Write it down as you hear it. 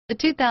The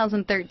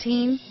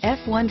 2013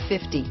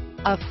 F-150.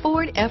 A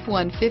Ford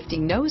F-150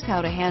 knows how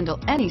to handle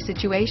any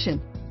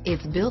situation.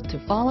 It's built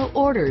to follow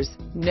orders,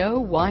 no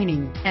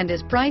whining, and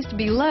is priced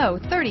below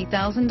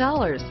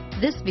 $30,000.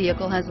 This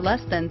vehicle has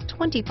less than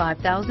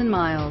 25,000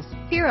 miles.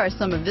 Here are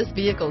some of this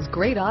vehicle's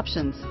great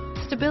options: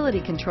 stability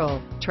control,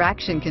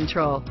 traction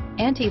control,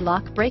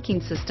 anti-lock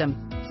braking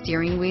system,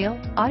 steering wheel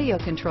audio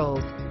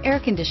controls, air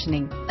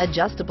conditioning,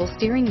 adjustable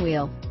steering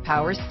wheel,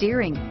 power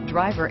steering,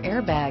 driver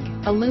airbag,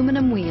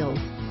 aluminum wheels,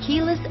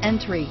 keyless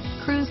entry,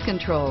 cruise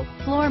control,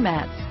 floor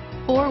mats,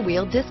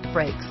 four-wheel disc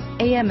brakes,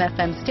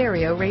 AM/FM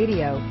stereo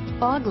radio,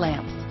 fog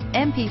lamps,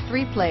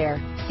 MP3 player,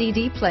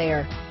 CD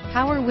player,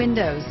 power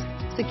windows,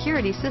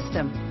 security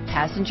system,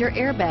 passenger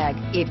airbag.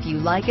 If you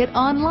like it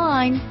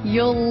online,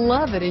 you'll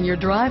love it in your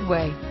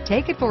driveway.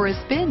 Take it for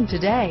a spin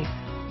today.